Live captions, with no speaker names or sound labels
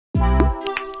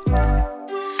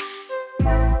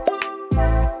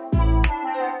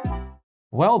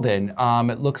Well then,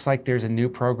 it looks like there's a new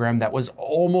program that was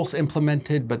almost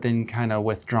implemented, but then kind of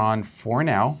withdrawn for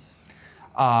now.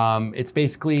 It's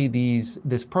basically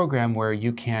this program where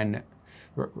you can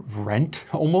rent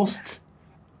almost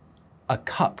a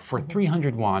cup for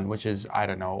 300 won, which is, I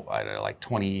don't know, like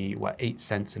 8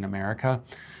 cents in America.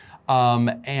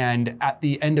 And at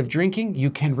the end of drinking, you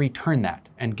can return that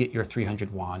and get your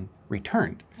 300 won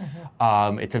returned.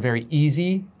 It's a very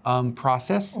easy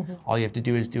process. All you have to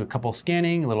do is do a couple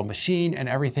scanning, a little machine, and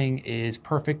everything is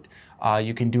perfect.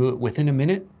 You can do it within a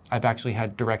minute. I've actually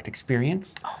had direct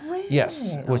experience. Oh, really?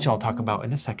 Yes, which I'll talk about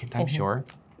in a second, I'm sure.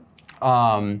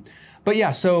 But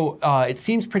yeah, so it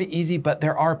seems pretty easy, but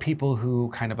there are people who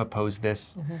kind of oppose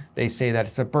this. They say that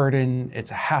it's a burden,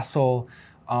 it's a hassle.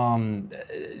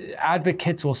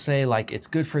 Advocates will say like it's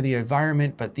good for the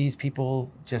environment, but these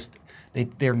people just,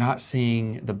 they're not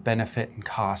seeing the benefit and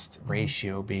cost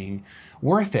ratio being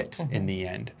worth it in the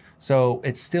end. So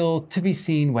it's still to be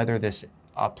seen whether this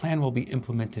plan will be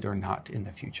implemented or not in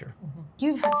the future.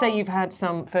 You say you've had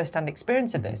some first-hand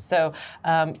experience of this. So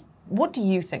what do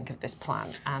you think of this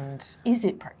plan, and is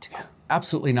it practical?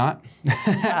 Absolutely not. Okay,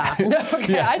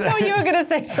 yes. I thought you were going to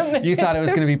say something. You thought it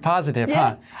was going to be positive,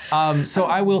 huh? So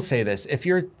I will say this. If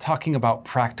you're talking about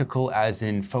practical as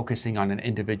in focusing on an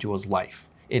individual's life,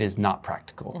 it is not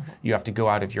practical. You have to go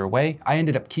out of your way. I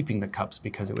ended up keeping the cups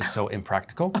because it was so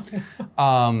impractical.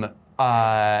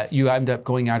 You end up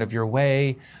going out of your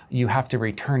way. You have to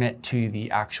return it to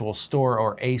the actual store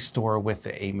or a store with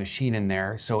a machine in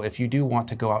there. So if you do want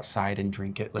to go outside and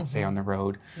drink it, let's say on the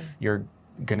road, you're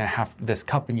gonna have this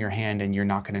cup in your hand and you're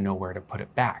not gonna know where to put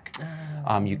it back.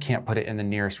 You can't put it in the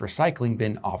nearest recycling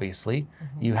bin, obviously.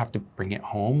 You have to bring it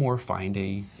home or find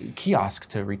a kiosk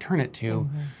to return it to.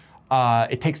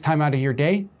 It takes time out of your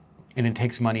day and it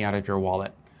takes money out of your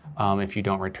wallet if you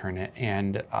don't return it.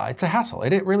 And it's a hassle,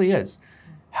 it really is.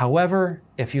 However,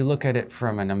 if you look at it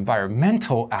from an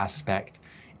environmental aspect,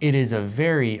 it is a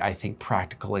very, I think,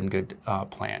 practical and good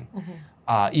plan.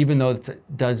 Even though it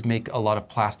does make a lot of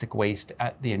plastic waste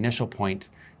at the initial point,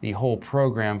 the whole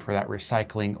program for that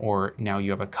recycling, or now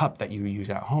you have a cup that you use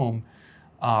at home,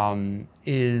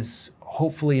 is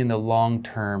hopefully in the long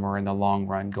term or in the long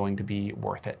run going to be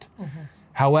worth it.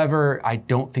 However, I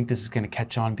don't think this is going to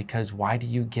catch on, because why do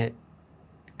you get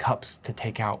cups to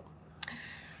take out?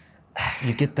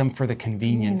 You get them for the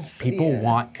convenience. People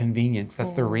want convenience.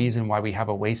 That's the reason why we have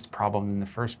a waste problem in the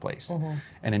first place.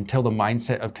 And until the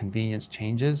mindset of convenience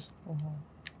changes,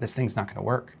 this thing's not going to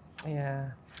work.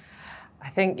 Yeah. I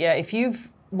think, if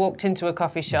you've walked into a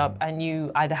coffee shop and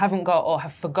you either haven't got or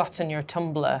have forgotten your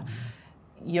tumbler,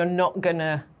 you're not going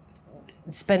to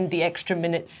spend the extra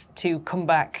minutes to come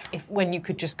back when you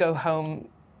could just go home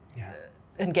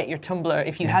and get your tumbler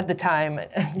if you had the time.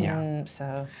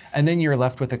 So. And then you're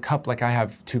left with a cup. Like I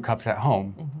have 2 cups at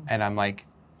home, and I'm like,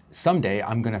 someday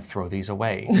I'm going to throw these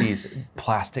away. These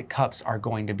plastic cups are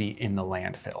going to be in the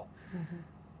landfill.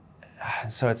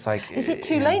 So it's like, is it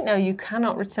too late now? You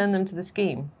cannot return them to the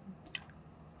scheme.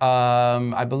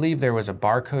 I believe there was a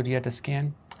barcode you had to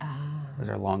scan. Those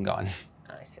are long gone.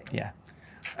 I see. Yeah.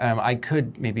 I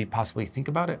could maybe possibly think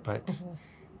about it, but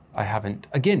I haven't.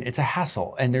 Again, it's a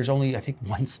hassle, and there's only, I think,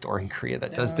 1 store in Korea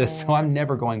that does this, so I'm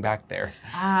never going back there.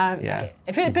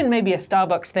 If it had been maybe a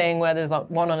Starbucks thing where there's like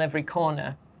 1 on every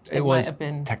corner, it might have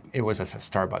been. It was a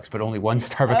Starbucks, but only 1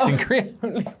 Starbucks in Korea.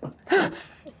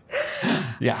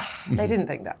 They didn't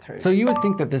think that through. So you would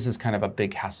think that this is kind of a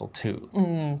big hassle too.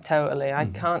 Totally. I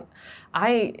can't.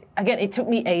 Again, it took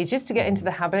me ages to get into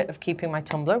the habit of keeping my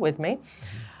tumbler with me.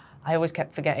 I always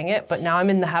kept forgetting it, but now I'm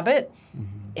in the habit.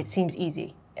 It seems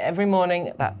easy. Every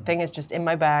morning, that thing is just in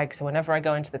my bag, so whenever I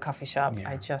go into the coffee shop,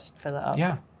 I just fill it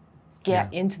up.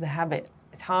 Get into the habit.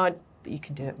 It's hard, but you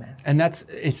can do it, man. And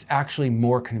it's actually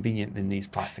more convenient than these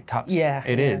plastic cups.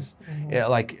 It is.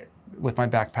 Like with my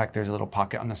backpack, there's a little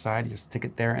pocket on the side. You just stick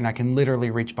it there, and I can literally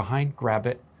reach behind, grab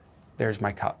it. There's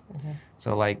my cup.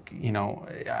 So like, you know,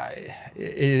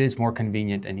 it is more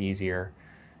convenient and easier.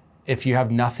 If you have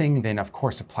nothing, then of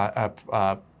course a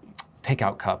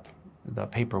takeout cup, the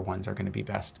paper ones, are going to be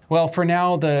best. Well, for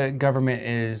now, the government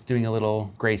is doing a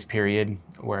little grace period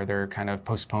where they're kind of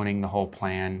postponing the whole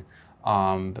plan.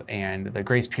 And the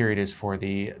grace period is for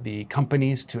the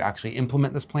companies to actually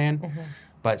implement this plan.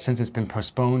 But since it's been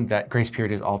postponed, that grace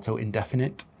period is also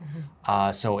indefinite.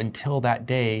 So until that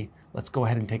day, let's go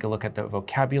ahead and take a look at the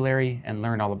vocabulary and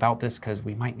learn all about this, because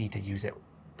we might need to use it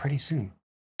pretty soon.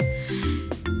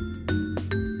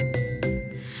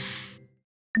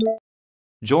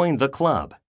 Join the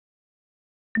club.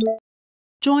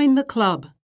 Join the club.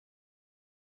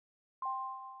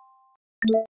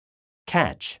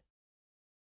 Catch.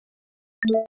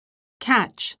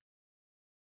 catch,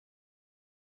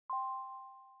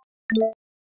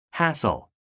 hassle,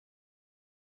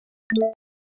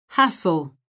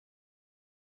 hassle,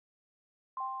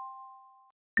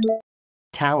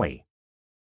 tally,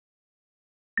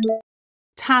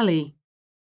 tally,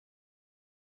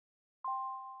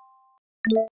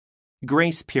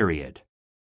 grace period,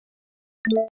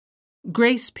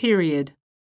 grace period,